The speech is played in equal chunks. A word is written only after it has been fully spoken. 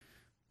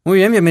Muy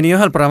bien,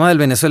 bienvenidos al programa del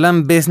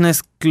Venezuelan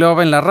Business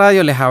Club en la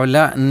radio. Les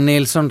habla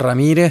Nelson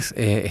Ramírez.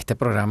 Este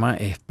programa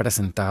es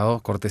presentado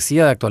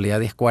cortesía de Actualidad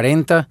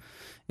 1040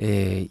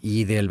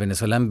 y del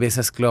Venezuelan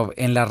Business Club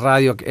en la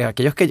radio.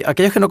 Aquellos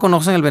que no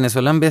conocen el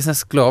Venezuelan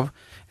Business Club,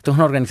 esto es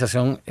una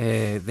organización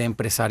de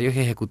empresarios y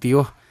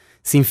ejecutivos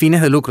sin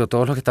fines de lucro.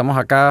 Todos los que estamos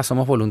acá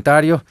somos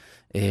voluntarios.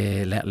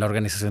 La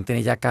organización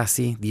tiene ya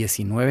casi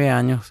 19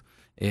 años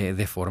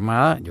de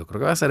formada. Yo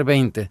creo que va a ser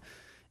 20.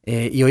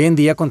 Y hoy en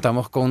día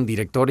contamos con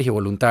directores y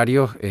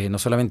voluntarios, no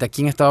solamente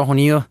aquí en Estados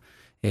Unidos,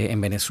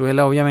 en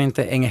Venezuela,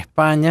 obviamente, en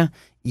España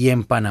y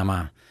en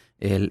Panamá.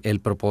 El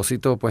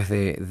propósito pues,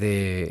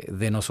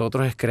 de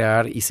nosotros es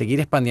crear y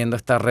seguir expandiendo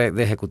esta red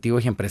de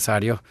ejecutivos y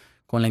empresarios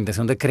con la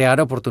intención de crear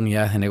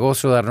oportunidades de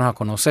negocio, darnos a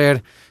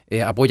conocer,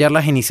 apoyar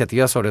las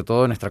iniciativas, sobre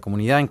todo en nuestra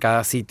comunidad, en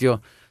cada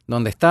sitio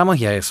donde estamos,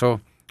 y a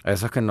eso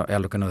es a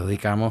lo que nos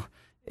dedicamos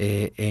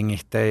en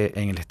este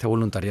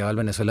voluntariado del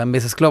Venezuelan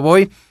Business Club.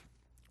 Hoy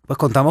pues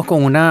contamos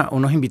con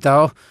unos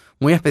invitados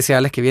muy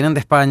especiales que vienen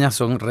de España,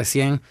 son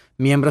recién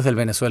miembros del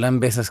Venezuelan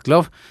Business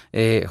Club,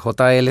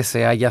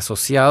 JLCA y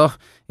asociados,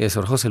 el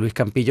señor José Luis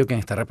Campillo, quien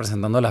está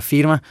representando la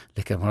firma.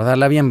 Les queremos dar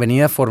la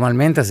bienvenida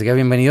formalmente, así que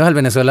bienvenidos al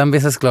Venezuelan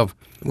Business Club.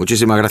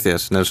 Muchísimas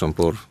gracias, Nelson,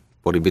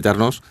 por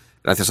invitarnos.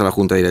 Gracias a la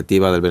Junta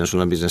Directiva del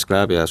Venezuelan Business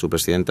Club y a su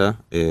presidenta.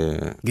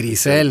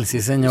 Grisel,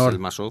 sí señor. Grisel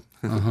Massó.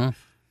 Uh-huh.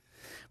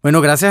 Bueno,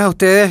 gracias a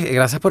ustedes,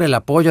 gracias por el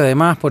apoyo,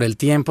 además, por el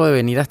tiempo de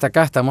venir hasta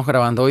acá. Estamos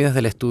grabando hoy desde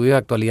el estudio de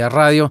Actualidad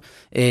Radio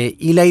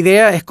y la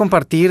idea es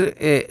compartir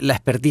la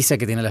experticia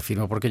que tiene la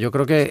firma, porque yo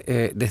creo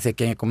que desde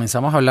que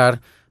comenzamos a hablar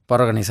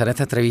para organizar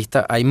esta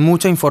entrevista hay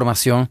mucha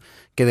información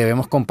que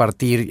debemos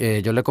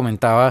compartir. Yo le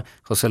comentaba a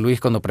José Luis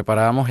cuando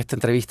preparábamos esta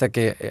entrevista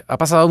que ha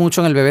pasado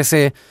mucho en el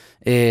BBC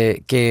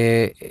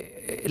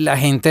que la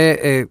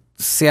gente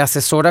se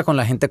asesora con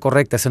la gente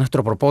correcta. Ese es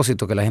nuestro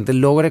propósito, que la gente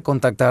logre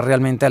contactar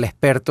realmente al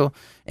experto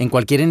en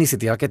cualquier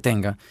iniciativa que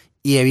tenga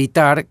y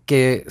evitar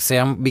que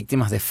sean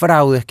víctimas de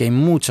fraudes, que hay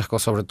muchas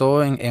cosas, sobre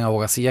todo en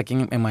abogacía aquí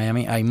en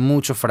Miami hay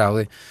mucho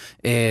fraude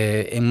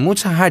en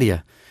muchas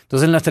áreas.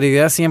 Entonces nuestra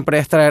idea siempre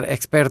es traer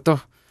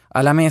expertos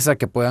a la mesa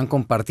que puedan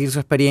compartir su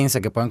experiencia,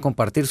 que puedan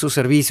compartir sus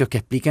servicios, que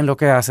expliquen lo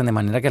que hacen, de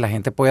manera que la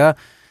gente pueda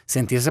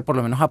sentirse por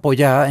lo menos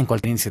apoyada en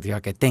cualquier iniciativa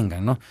que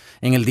tengan, ¿no?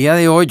 En el día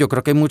de hoy yo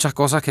creo que hay muchas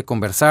cosas que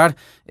conversar.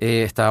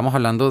 Estábamos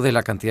hablando de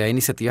la cantidad de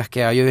iniciativas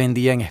que hay hoy en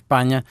día en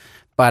España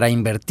para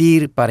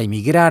invertir, para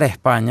emigrar a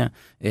España.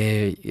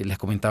 Les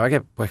comentaba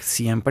que pues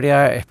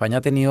siempre España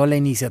ha tenido la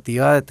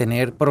iniciativa de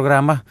tener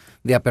programas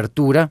de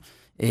apertura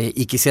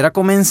y quisiera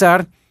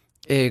comenzar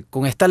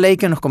con esta ley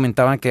que nos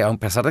comentaban que, a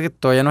pesar de que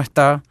todavía no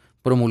está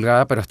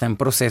promulgada, pero está en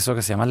proceso,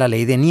 que se llama la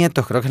ley de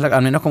nietos, creo que es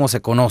al menos como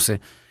se conoce,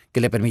 que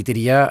le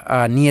permitiría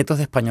a nietos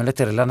de españoles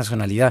tener la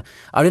nacionalidad.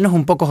 Háblenos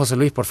un poco, José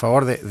Luis, por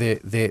favor,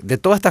 de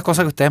todas estas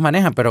cosas que ustedes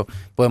manejan, pero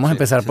podemos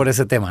empezar por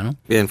ese tema, ¿no?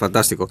 Bien,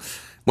 fantástico.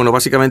 Bueno,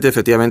 básicamente,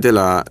 efectivamente,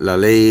 la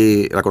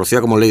ley, la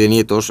conocida como ley de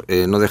nietos,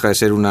 no deja de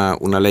ser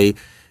una ley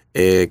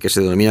que se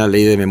denomina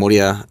ley de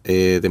memoria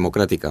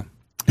democrática.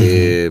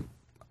 Uh-huh.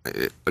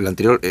 El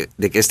anterior,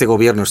 de que este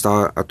gobierno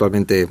está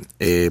actualmente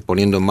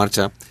poniendo en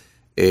marcha,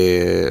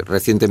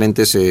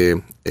 recientemente se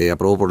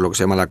aprobó por lo que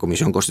se llama la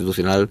Comisión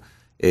Constitucional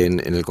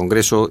en el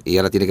Congreso, y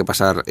ahora tiene que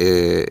pasar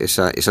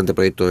ese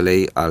anteproyecto de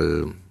ley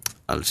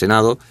al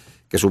Senado,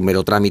 que es un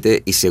mero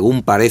trámite, y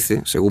según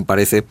parece,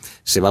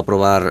 se va a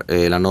aprobar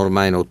la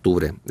norma en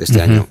octubre de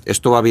este año.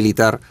 Esto va a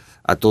habilitar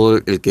a todo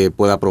el que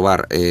pueda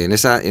aprobar en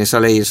esa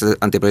ley, ese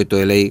anteproyecto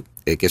de ley,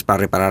 que es para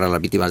reparar a las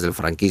víctimas del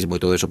franquismo y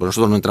todo eso, pero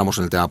nosotros no entramos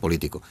en el tema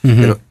político.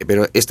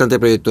 Pero este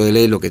anteproyecto de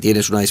ley lo que tiene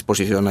es una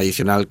disposición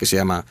adicional que se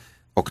llama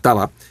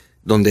octava,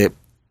 donde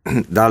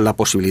da la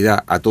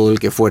posibilidad a todo el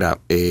que fuera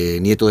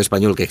nieto de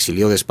español que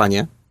exilió de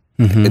España,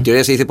 en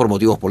teoría se dice por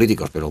motivos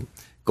políticos, pero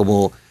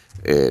como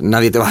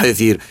nadie te va a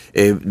decir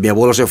mi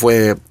abuelo se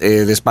fue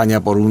de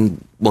España por un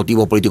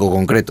motivo político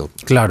concreto.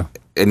 Claro.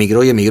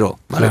 Emigró y emigró,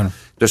 ¿vale? Claro.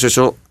 Entonces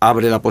eso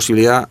abre la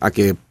posibilidad a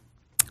que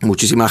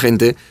muchísima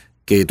gente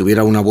que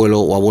tuviera un abuelo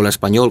o abuela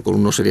español, con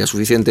uno sería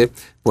suficiente,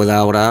 pueda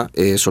ahora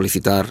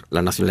solicitar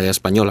la nacionalidad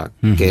española.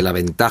 Que la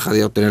ventaja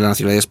de obtener la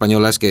nacionalidad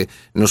española es que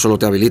no solo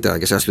te habilita a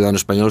que seas ciudadano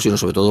español, sino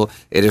sobre todo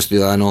eres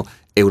ciudadano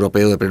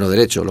europeo de pleno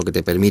derecho, lo que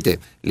te permite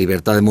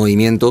libertad de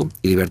movimiento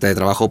y libertad de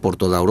trabajo por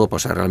toda Europa. O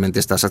sea, realmente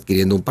estás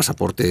adquiriendo un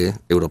pasaporte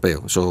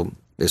europeo. Eso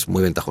es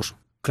muy ventajoso.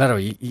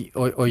 Claro, y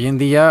hoy en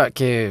día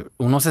que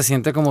uno se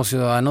siente como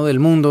ciudadano del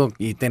mundo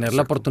y tener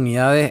la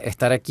oportunidad de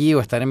estar aquí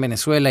o estar en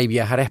Venezuela y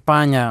viajar a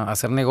España,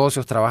 hacer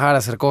negocios, trabajar,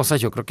 hacer cosas,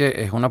 yo creo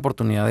que es una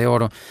oportunidad de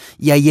oro.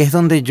 Y ahí es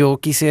donde yo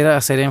quisiera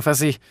hacer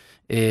énfasis,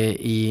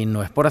 y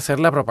no es por hacer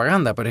la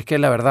propaganda, pero es que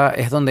la verdad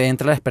es donde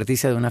entra la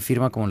experticia de una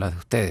firma como la de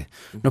ustedes.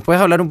 ¿Nos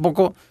puedes hablar un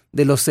poco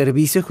de los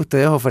servicios que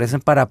ustedes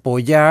ofrecen para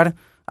apoyar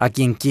a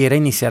quien quiera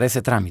iniciar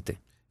ese trámite?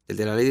 ¿El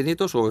de la ley de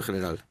nietos o en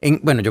general?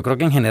 Bueno, yo creo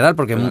que en general,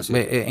 porque Sí.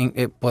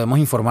 podemos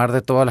informar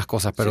de todas las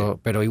cosas,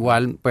 pero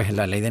igual, pues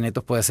la ley de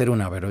netos puede ser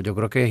una, pero yo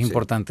creo que es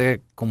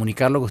importante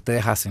comunicar lo que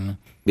ustedes hacen, ¿no?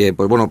 Bien,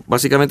 pues bueno,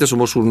 básicamente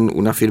somos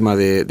una firma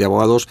de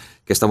abogados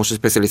que estamos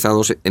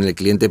especializados en el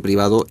cliente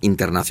privado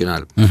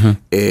internacional.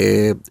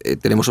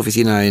 Tenemos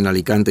oficina en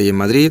Alicante y en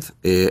Madrid,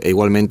 e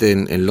igualmente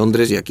en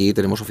Londres, y aquí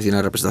tenemos oficina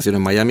de representación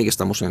en Miami, que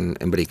estamos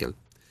en Brickell.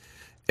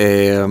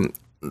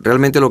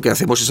 Realmente lo que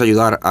hacemos es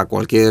ayudar a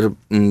cualquier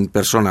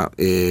persona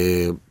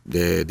de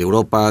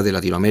Europa, de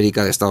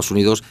Latinoamérica, de Estados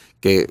Unidos,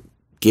 que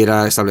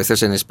quiera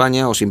establecerse en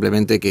España o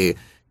simplemente que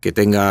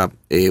tenga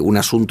un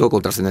asunto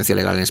con trascendencia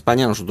legal en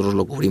España. Nosotros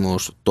lo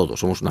cubrimos todo,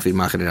 somos una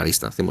firma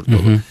generalista, hacemos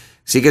todo.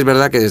 Sí que es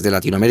verdad que desde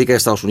Latinoamérica y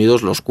Estados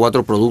Unidos los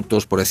 4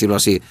 productos, por decirlo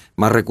así,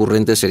 más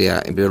recurrentes sería,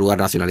 en primer lugar,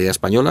 nacionalidad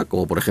española,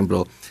 como por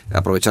ejemplo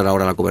aprovechar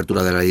ahora la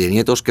cobertura de la ley de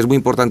nietos, que es muy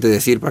importante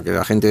decir, para que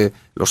la gente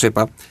lo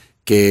sepa,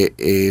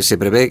 que se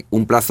prevé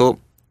un plazo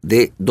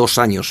de 2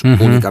 años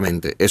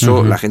únicamente.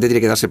 Eso la gente tiene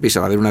que darse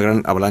prisa, va a haber una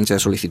gran avalancha de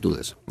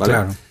solicitudes, ¿vale?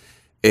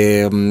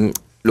 Claro.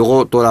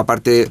 Luego toda la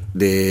parte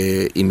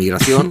de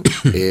inmigración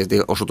es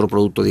otro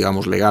producto,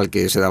 digamos, legal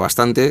que se da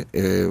bastante,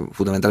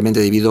 fundamentalmente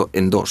dividido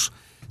en 2.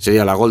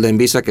 Sería la Golden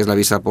Visa, que es la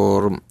visa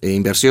por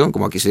inversión,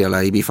 como aquí sería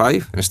la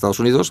EB-5 en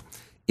Estados Unidos,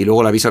 y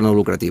luego la visa no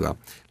lucrativa.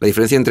 La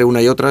diferencia entre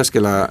una y otra es que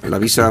la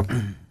visa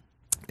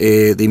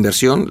de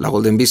inversión, la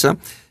Golden Visa,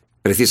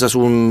 precisas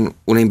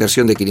una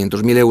inversión de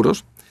 500.000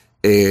 euros,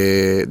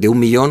 de 1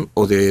 millón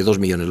o de 2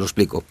 millones, lo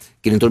explico.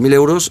 500.000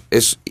 euros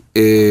es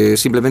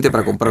simplemente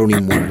para comprar un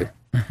inmueble.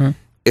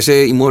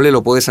 Ese inmueble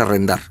lo puedes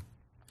arrendar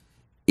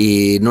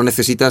y no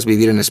necesitas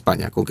vivir en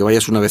España. Con que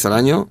vayas una vez al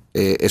año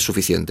es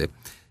suficiente.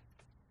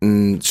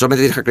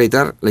 Solamente tienes que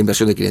acreditar la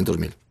inversión de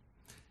 500.000.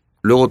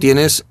 Luego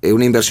tienes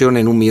una inversión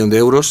en 1 millón de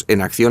euros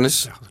en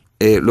acciones.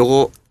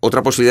 Luego,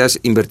 otra posibilidad es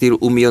invertir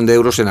 1 millón de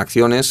euros en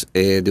acciones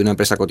de una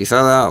empresa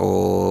cotizada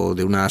o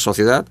de una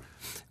sociedad,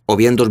 o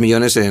bien 2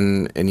 millones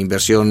en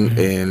inversión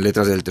en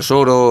letras del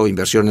Tesoro,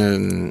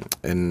 inversión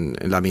en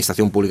la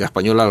Administración Pública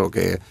Española, lo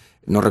que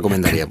no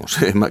recomendaríamos.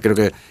 Creo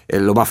que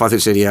lo más fácil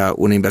sería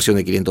una inversión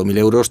de 500.000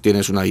 euros,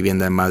 tienes una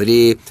vivienda en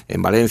Madrid,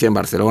 en Valencia, en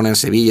Barcelona, en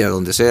Sevilla,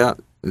 donde sea,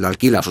 la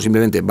alquilas o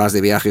simplemente vas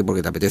de viaje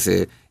porque te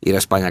apetece ir a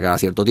España cada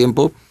cierto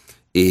tiempo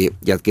y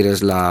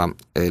adquieres la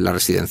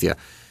residencia.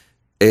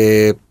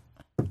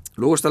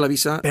 Luego está la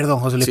visa. Perdón,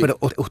 José Luis, pero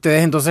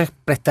ustedes entonces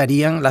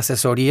prestarían la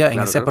asesoría en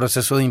ese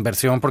proceso de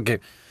inversión, porque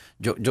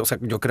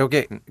yo creo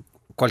que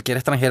cualquier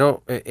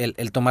extranjero,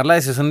 el tomar la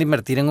decisión de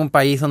invertir en un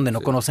país donde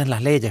no conoces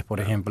las leyes, por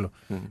ejemplo,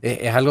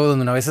 es algo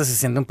donde una vez se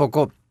siente un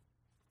poco,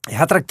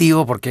 es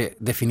atractivo porque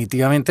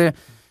definitivamente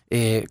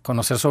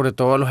conocer sobre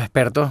todo a los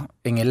expertos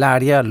en el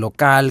área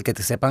local, que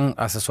te sepan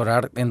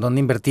asesorar en dónde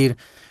invertir,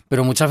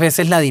 pero muchas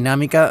veces la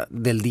dinámica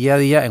del día a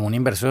día en una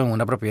inversión, en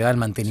una propiedad, el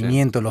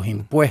mantenimiento, los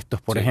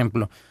impuestos, por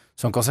ejemplo,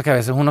 son cosas que a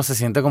veces uno se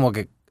siente como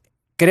que,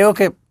 creo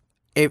que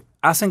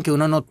hacen que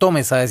uno no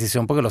tome esa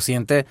decisión porque lo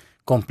siente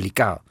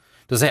complicado.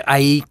 Entonces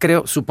ahí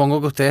supongo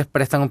que ustedes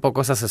prestan un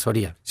poco esa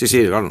asesoría. Sí,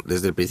 claro,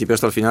 desde el principio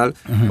hasta el final,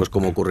 pues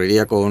como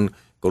ocurriría con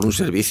un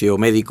servicio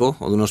médico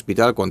o de un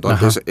hospital, cuanto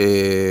antes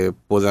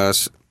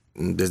puedas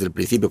desde el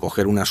principio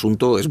coger un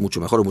asunto es mucho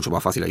mejor, mucho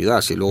más fácil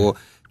ayudar. Si luego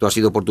tú has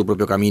ido por tu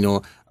propio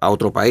camino a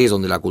otro país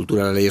donde la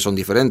cultura y las leyes son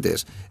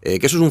diferentes, que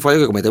eso es un fallo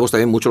que cometemos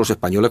también mucho los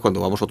españoles cuando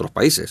vamos a otros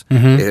países.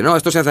 No,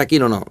 esto se hace aquí,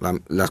 no.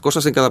 Las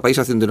cosas en cada país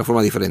se hacen de una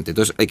forma diferente.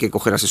 Entonces hay que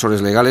coger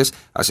asesores legales,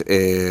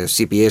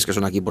 CPAs que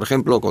son aquí, por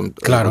ejemplo,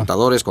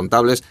 contadores,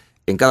 contables,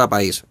 en cada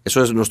país.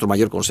 Eso es nuestro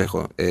mayor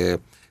consejo.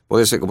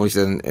 Puede ser, como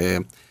dicen,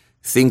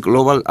 think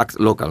global, act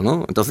local,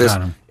 ¿no? Entonces,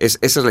 esa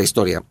es la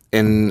historia.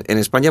 En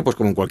España, pues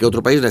como en cualquier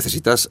otro país,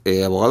 necesitas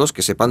abogados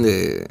que sepan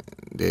de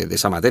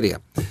esa materia.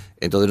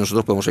 Entonces,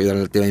 nosotros podemos ayudar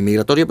en el tema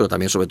inmigratorio, pero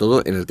también, sobre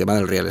todo, en el tema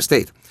del real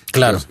estate.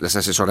 Claro. Les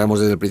asesoramos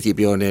desde el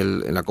principio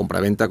en la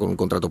compraventa con un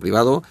contrato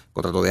privado,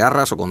 contrato de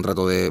arras o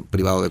contrato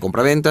privado de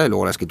compraventa, y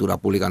luego la escritura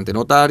pública ante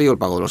notario, el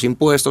pago de los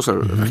impuestos,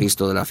 el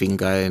registro de la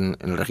finca en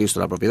el registro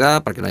de la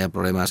propiedad, para que no haya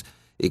problemas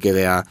y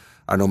quede a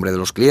nombre de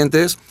los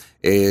clientes.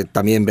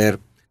 También ver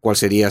cuál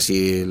sería,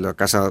 si la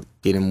casa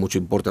tiene mucho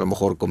importe, a lo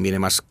mejor conviene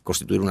más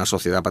constituir una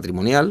sociedad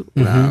patrimonial,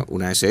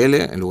 una SL,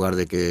 en lugar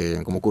de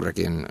que, como ocurre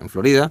aquí en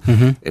Florida,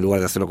 en lugar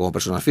de hacerlo como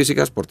personas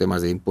físicas por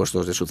temas de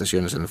impuestos de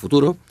sucesiones en el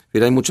futuro.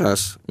 Pero hay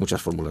muchas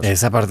fórmulas.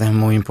 Esa parte es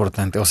muy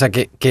importante. O sea,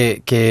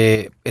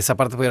 que esa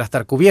parte pudiera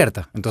estar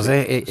cubierta.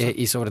 Entonces,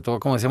 y sobre todo,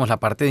 como decíamos, la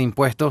parte de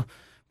impuestos,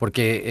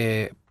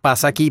 porque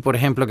pasa aquí, por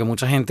ejemplo, que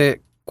mucha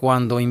gente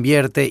cuando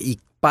invierte y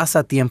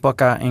pasa tiempo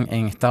acá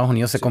en Estados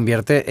Unidos se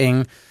convierte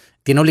en...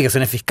 Tiene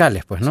obligaciones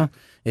fiscales, pues, ¿no?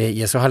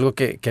 Y eso es algo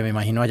que me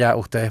imagino allá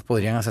ustedes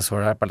podrían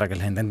asesorar para que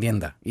la gente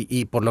entienda.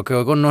 Y por lo que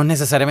oigo, no es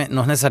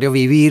necesario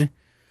vivir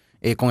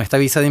con esta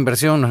visa de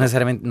inversión, no es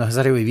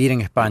necesario vivir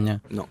en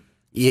España. No.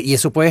 Y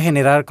eso puede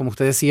generar, como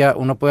usted decía,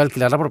 uno puede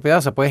alquilar la propiedad,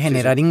 o sea, puede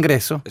generar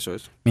ingresos. Eso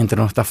es. Mientras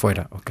no está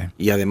fuera. Okay.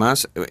 Y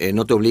además,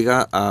 no te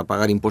obliga a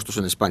pagar impuestos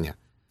en España.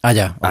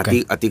 Ya.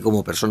 Okay. A ti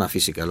como persona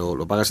física,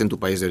 lo pagas en tu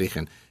país de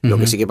origen. Lo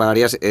que sí que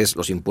pagarías es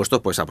los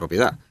impuestos pues a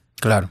propiedad.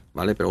 Claro.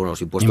 ¿Vale? Pero bueno,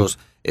 los impuestos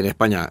en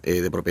España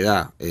de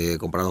propiedad,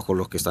 comparados con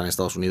los que están en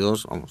Estados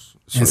Unidos, vamos,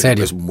 ¿En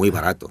serio? es muy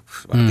barato,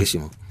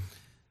 baratísimo.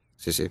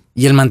 Sí, sí.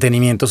 Y el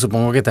mantenimiento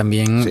supongo que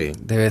también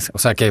debe ser, o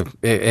sea, que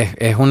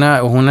es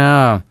una,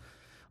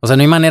 o sea,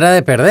 no hay manera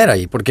de perder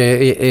ahí,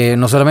 porque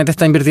no solamente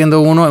está invirtiendo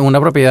uno en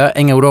una propiedad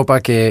en Europa,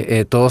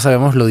 que todos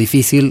sabemos lo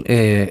difícil,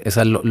 o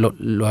sea,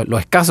 lo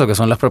escaso que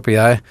son las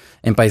propiedades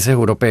en países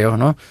europeos,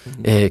 ¿no?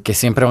 Que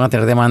siempre van a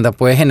tener demanda,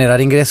 puede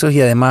generar ingresos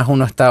y además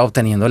uno está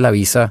obteniendo la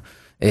visa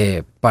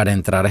para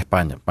entrar a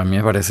España. Para mí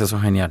me parece eso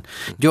genial.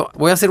 Yo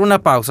voy a hacer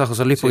una pausa,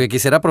 José Luis, porque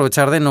quisiera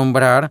aprovechar de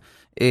nombrar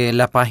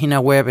la página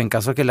web en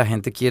caso de que la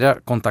gente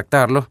quiera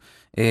contactarlos.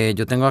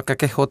 Yo tengo acá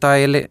que es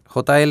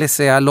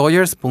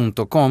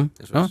jlcalawyers.com,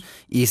 ¿no?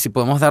 Y si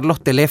podemos dar los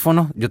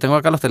teléfonos, yo tengo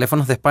acá los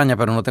teléfonos de España,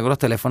 pero no tengo los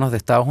teléfonos de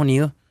Estados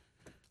Unidos.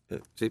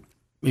 Sí.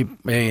 Y,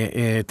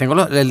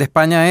 tengo el de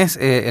España es,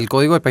 el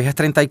código del país es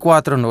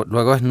 34,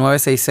 luego es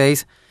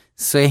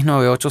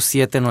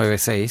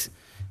 966-698-796.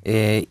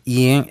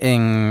 Y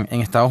en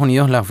Estados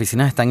Unidos las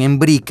oficinas están en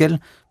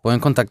Brickell, pueden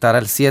contactar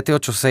al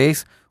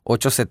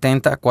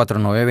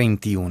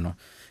 786-870-4921.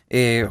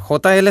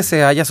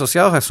 JLCA y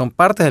asociados son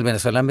parte del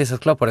Venezuelan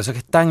Business Club, por eso es que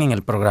están en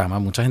el programa.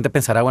 Mucha gente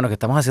pensará, bueno, que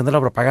estamos haciendo la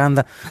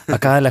propaganda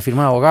acá de la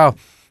firma de abogados.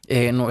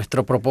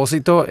 Nuestro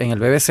propósito en el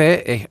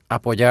BBC es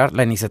apoyar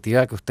la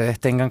iniciativa que ustedes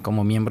tengan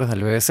como miembros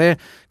del BBC.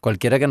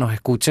 Cualquiera que nos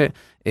escuche,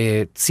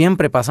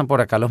 siempre pasan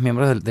por acá los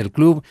miembros del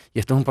club, y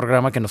esto es un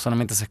programa que no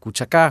solamente se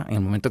escucha acá, en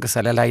el momento que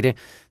sale al aire,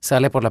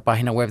 sale por la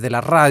página web de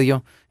la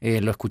radio,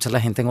 lo escucha la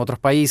gente en otros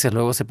países,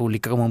 luego se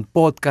publica como un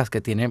podcast que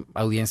tiene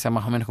audiencia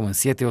más o menos como en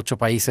 7 u 8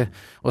 países.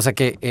 O sea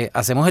que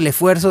hacemos el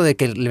esfuerzo de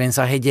que el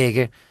mensaje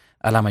llegue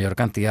a la mayor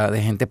cantidad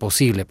de gente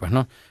posible, pues,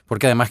 ¿no?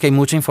 Porque además que hay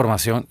mucha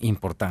información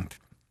importante.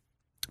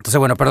 Entonces,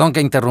 bueno, perdón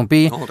que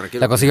interrumpí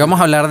la cosa. Y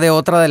vamos a hablar de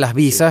otra de las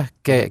visas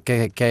que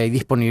hay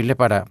disponible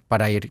para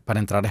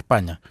entrar a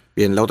España.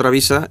 Bien, la otra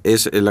visa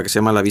es la que se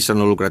llama la visa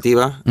no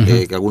lucrativa,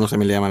 que algunos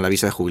también le llaman la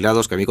visa de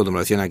jubilados, que a mí cuando me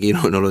lo decían aquí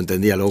no lo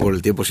entendía, luego con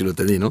el tiempo sí lo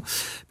entendí, ¿no?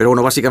 Pero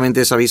bueno, básicamente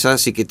esa visa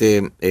sí que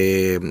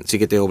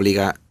te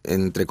obliga,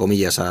 entre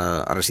comillas,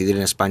 a residir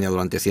en España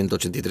durante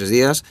 183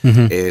 días,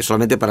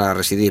 solamente para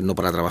residir, no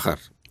para trabajar.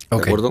 ¿De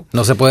acuerdo?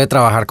 No se puede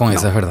trabajar con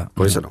esa, es verdad.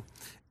 Por eso no.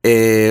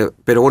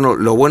 Pero bueno,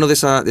 lo bueno de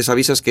esa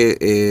visa es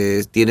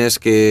que tienes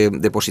que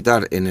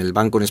depositar en el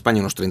banco en España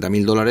unos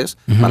 $30.000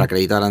 para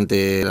acreditar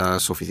ante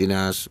las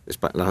oficinas,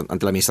 ante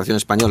la administración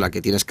española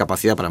que tienes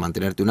capacidad para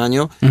mantenerte un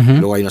año.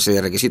 Luego hay una serie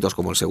de requisitos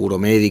como el seguro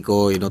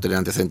médico y no tener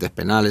antecedentes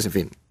penales, en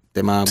fin,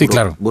 tema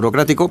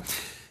burocrático.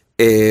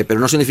 Pero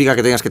no significa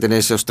que tengas que tener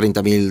esos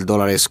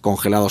 $30.000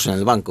 congelados en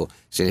el banco.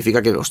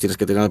 Significa que los tienes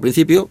que tener al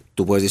principio,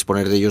 tú puedes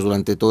disponer de ellos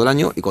durante todo el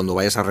año, y cuando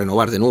vayas a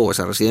renovar de nuevo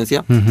esa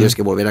residencia, tienes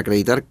que volver a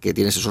acreditar que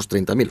tienes esos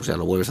 $30.000, o sea,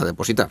 lo vuelves a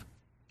depositar.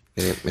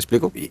 ¿Me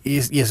explico? Y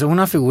eso es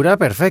una figura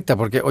perfecta,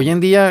 porque hoy en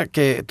día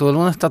que todo el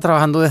mundo está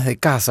trabajando desde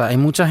casa, hay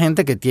mucha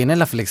gente que tiene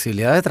la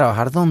flexibilidad de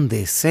trabajar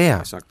donde sea.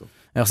 Exacto.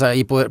 O sea,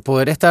 y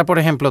poder estar, por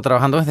ejemplo,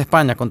 trabajando desde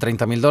España con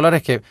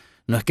 $30.000, que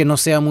no es que no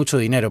sea mucho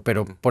dinero,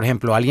 pero, por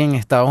ejemplo, alguien en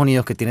Estados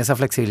Unidos que tiene esa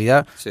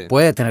flexibilidad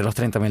puede tener los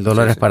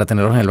 $30.000 para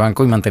tenerlos en el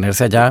banco y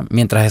mantenerse allá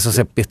mientras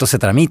esto se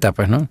tramita,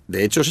 pues, ¿no?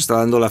 De hecho, se está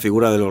dando la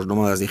figura de los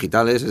nómadas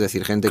digitales, es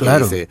decir, gente que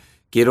dice,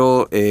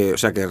 quiero, o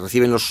sea, que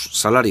reciben los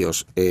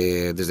salarios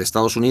desde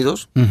Estados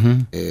Unidos,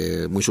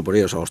 muy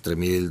superiores a los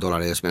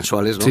 $3.000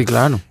 mensuales, ¿no? Sí,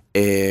 claro.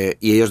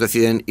 Y ellos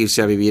deciden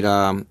irse a vivir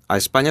a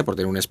España por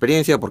tener una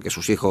experiencia, porque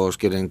sus hijos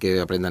quieren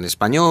que aprendan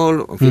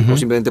español, en fin, o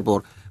simplemente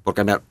por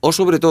cambiar. O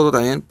sobre todo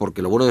también,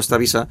 porque lo bueno de esta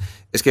visa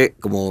es que,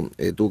 como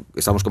tú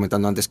estábamos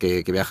comentando antes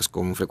que viajas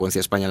con frecuencia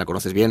a España, la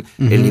conoces bien,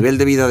 el nivel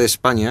de vida de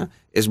España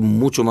es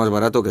mucho más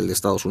barato que el de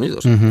Estados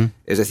Unidos.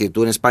 Es decir,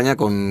 tú en España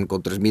con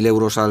 3.000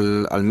 euros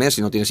al mes,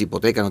 si no tienes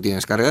hipoteca, no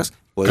tienes cargas,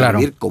 puedes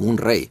vivir como un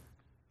rey.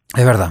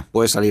 Es verdad.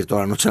 Puedes salir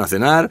toda la noche a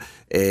cenar,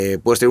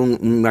 puedes tener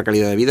una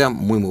calidad de vida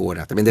muy, muy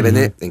buena. También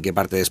depende en qué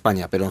parte de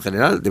España, pero en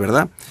general, de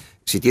verdad,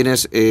 si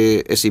tienes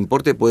ese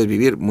importe, puedes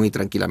vivir muy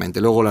tranquilamente.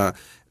 Luego la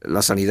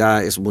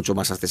sanidad es mucho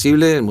más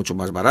accesible, es mucho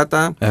más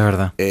barata. Es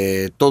verdad.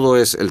 Todo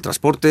es el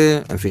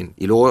transporte, en fin.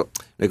 Y luego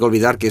no hay que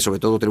olvidar que sobre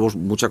todo tenemos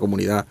mucha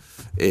comunidad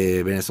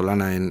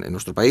venezolana en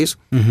nuestro país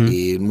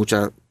y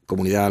mucha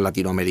comunidad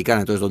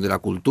latinoamericana, entonces donde la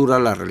cultura,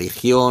 la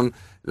religión,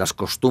 las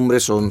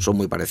costumbres son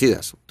muy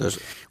parecidas.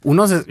 Entonces,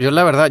 yo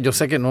la verdad, yo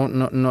sé que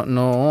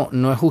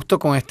no es justo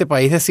con este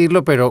país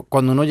decirlo, pero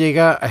cuando uno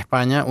llega a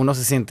España, uno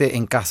se siente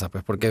en casa,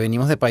 pues, porque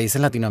venimos de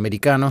países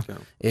latinoamericanos,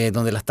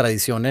 donde las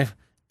tradiciones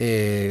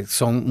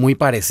son muy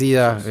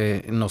parecidas,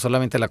 no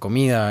solamente la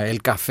comida,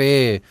 el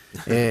café,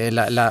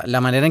 la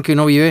manera en que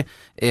uno vive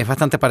es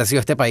bastante parecido.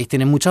 Este país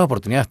tiene muchas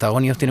oportunidades, Estados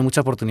Unidos tiene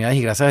muchas oportunidades,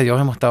 y gracias a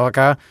Dios hemos estado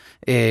acá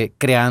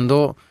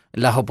creando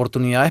las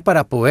oportunidades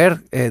para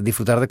poder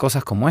disfrutar de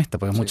cosas como esta,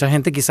 porque mucha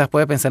gente quizás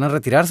puede pensar en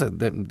retirarse,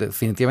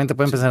 definitivamente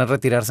pueden pensar en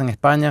retirarse en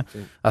España,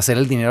 hacer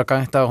el dinero acá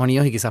en Estados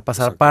Unidos y quizás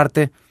pasar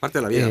parte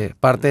de la vida,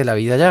 parte de la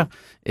vida allá,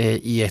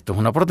 y esto es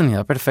una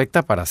oportunidad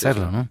perfecta para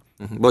hacerlo, ¿no?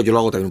 Bueno, yo lo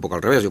hago también un poco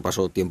al revés, yo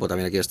paso tiempo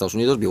también aquí en Estados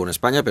Unidos, vivo en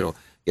España, pero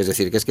es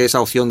decir, que es que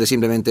esa opción de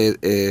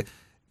simplemente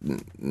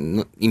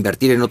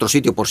invertir en otro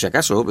sitio por si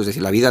acaso. Es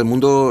decir, la vida del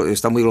mundo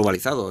está muy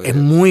globalizado. Es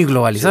muy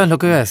globalizado, sí. Es lo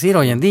que voy a decir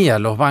hoy en día.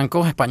 Los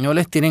bancos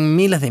españoles tienen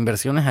miles de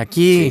inversiones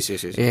aquí, sí.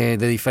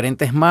 De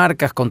diferentes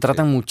marcas,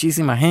 contratan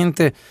muchísima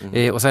gente.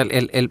 O sea,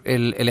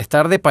 el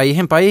estar de país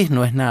en país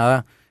no es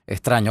nada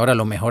extraño. Ahora,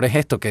 lo mejor es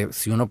esto, que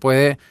si uno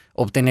puede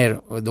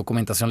obtener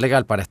documentación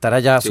legal para estar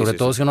allá, sobre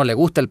todo si uno le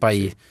gusta el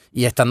país,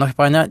 y estando en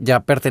España ya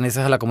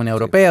perteneces a la Comunidad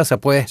Europea, o sea,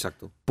 puedes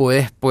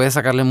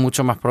sacarle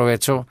mucho más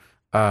provecho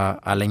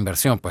a la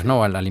inversión, pues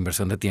no, a la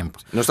inversión de tiempo.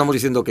 No estamos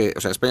diciendo que,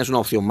 o sea, España es una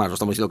opción más, no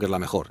estamos diciendo que es la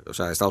mejor. O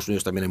sea, Estados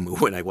Unidos también es muy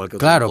buena, igual que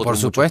otros Claro, por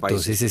supuesto,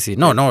 sí.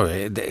 No,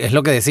 es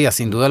lo que decía,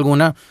 sin duda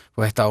alguna,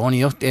 pues Estados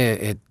Unidos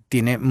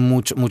tiene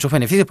muchos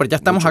beneficios, pero ya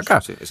estamos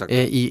acá. Sí,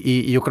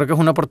 y yo creo que es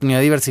una oportunidad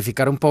de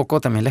diversificar un poco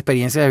también la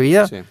experiencia de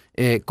vida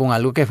con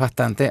algo que es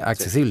bastante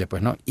accesible,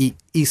 pues, ¿no?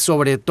 Y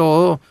sobre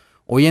todo,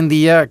 hoy en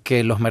día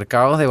que los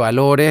mercados de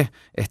valores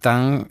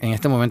están en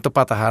este momento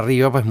patas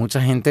arriba, pues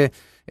mucha gente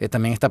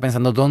también está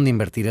pensando dónde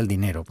invertir el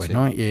dinero, pues,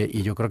 ¿no?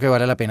 Y yo creo que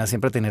vale la pena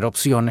siempre tener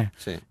opciones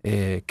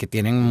que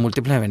tienen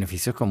múltiples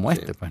beneficios como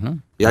este, pues, ¿no?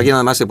 Y alguien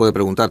además se puede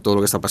preguntar todo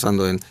lo que está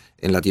pasando en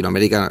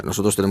Latinoamérica.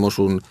 Nosotros tenemos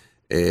un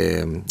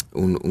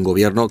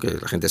gobierno que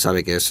la gente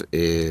sabe que es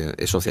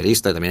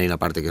socialista, y también hay una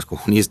parte que es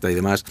comunista y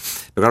demás.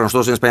 Pero claro,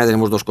 nosotros en España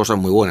tenemos dos cosas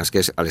muy buenas, que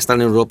es al estar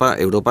en Europa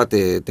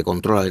te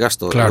controla el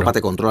gasto, claro. Europa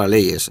te controla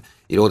leyes,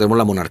 y luego tenemos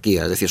la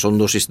monarquía, es decir, son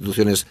dos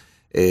instituciones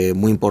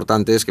muy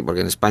importantes,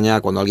 porque en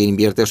España cuando alguien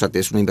invierte, o sea,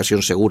 es una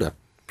inversión segura.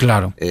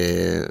 Claro.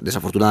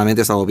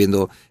 Desafortunadamente estamos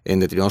viendo en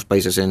determinados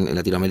países en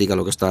Latinoamérica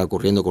lo que está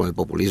ocurriendo con el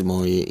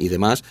populismo y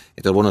demás.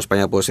 Entonces, bueno,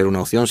 España puede ser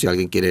una opción si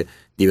alguien quiere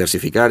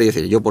diversificar y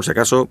decir, yo por si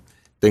acaso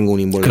tengo un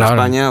inmueble en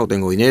España, o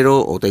tengo dinero,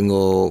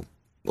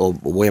 o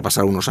voy a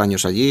pasar unos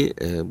años allí,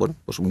 bueno,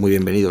 pues muy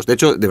bienvenidos. De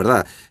hecho, de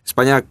verdad,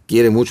 España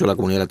quiere mucho la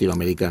comunidad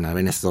latinoamericana,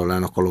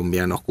 venezolanos,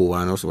 colombianos,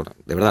 cubanos, bueno,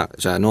 de verdad. O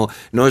sea, no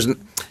es...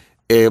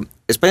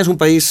 España es un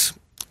país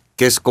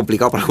que es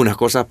complicado para algunas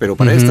cosas, pero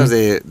para estas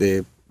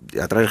de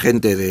atraer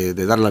gente,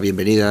 de dar la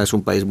bienvenida, es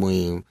un país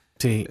muy...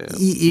 Sí,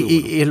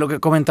 y es lo que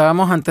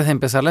comentábamos antes de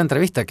empezar la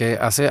entrevista, que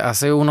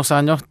hace unos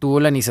años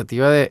tuvo la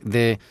iniciativa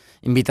de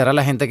invitar a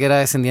la gente que era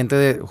descendiente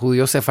de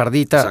judíos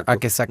sefarditas a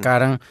que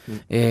sacaran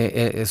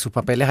sus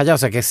papeles allá. O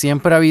sea, que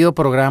siempre ha habido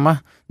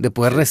programas de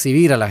poder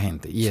recibir a la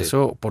gente. Y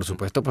eso, por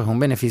supuesto, pues es un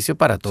beneficio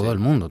para todo el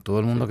mundo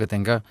que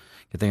tenga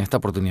esta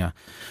oportunidad.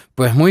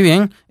 Pues muy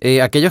bien,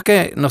 aquellos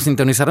que nos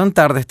sintonizaron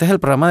tarde, este es el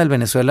programa del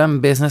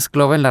Venezuelan Business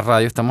Club en la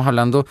radio. Estamos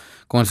hablando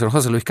con el señor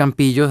José Luis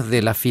Campillos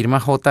de la firma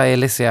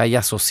JLCA y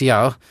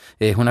Asociados.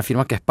 Es una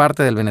firma que es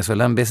parte del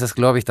Venezuelan Business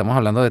Club y estamos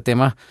hablando de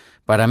temas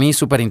para mí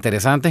súper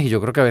interesantes y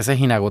yo creo que a veces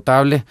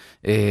inagotables,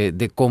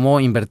 de cómo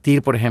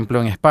invertir, por ejemplo,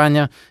 en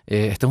España.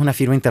 Esto es una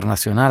firma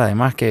internacional,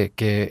 además,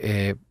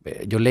 que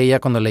yo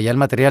cuando leía el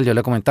material, yo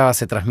le comentaba,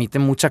 se transmite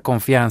mucha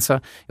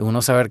confianza en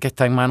uno saber que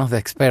está en manos de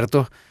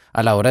expertos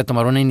a la hora de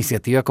tomar una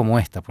iniciativa como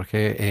esta,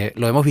 porque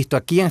lo hemos visto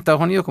aquí en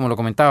Estados Unidos, como lo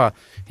comentaba,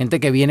 gente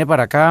que viene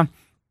para acá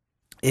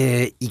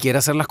y quiere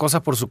hacer las cosas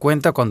por su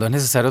cuenta cuando es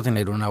necesario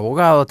tener un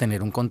abogado,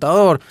 tener un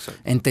contador,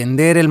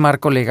 entender el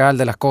marco legal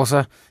de las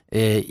cosas,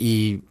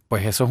 y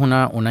pues eso es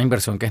una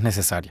inversión que es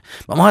necesaria.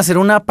 Vamos a hacer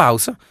una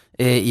pausa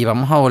y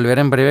vamos a volver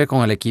en breve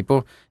con el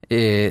equipo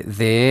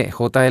de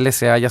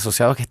JLCA y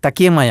Asociados que está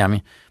aquí en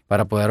Miami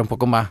para poder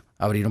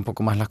abrir un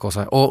poco más las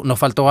cosas. O nos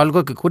faltó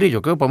algo que cubrir,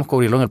 yo creo que podemos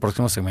cubrirlo en el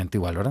próximo segmento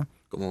igual, ¿verdad?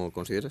 Como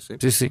consideres, sí.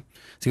 Sí.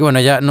 Así que bueno,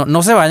 ya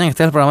no se vayan,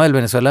 este es el programa del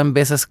Venezuelan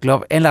Business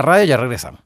Club en la radio, ya regresamos.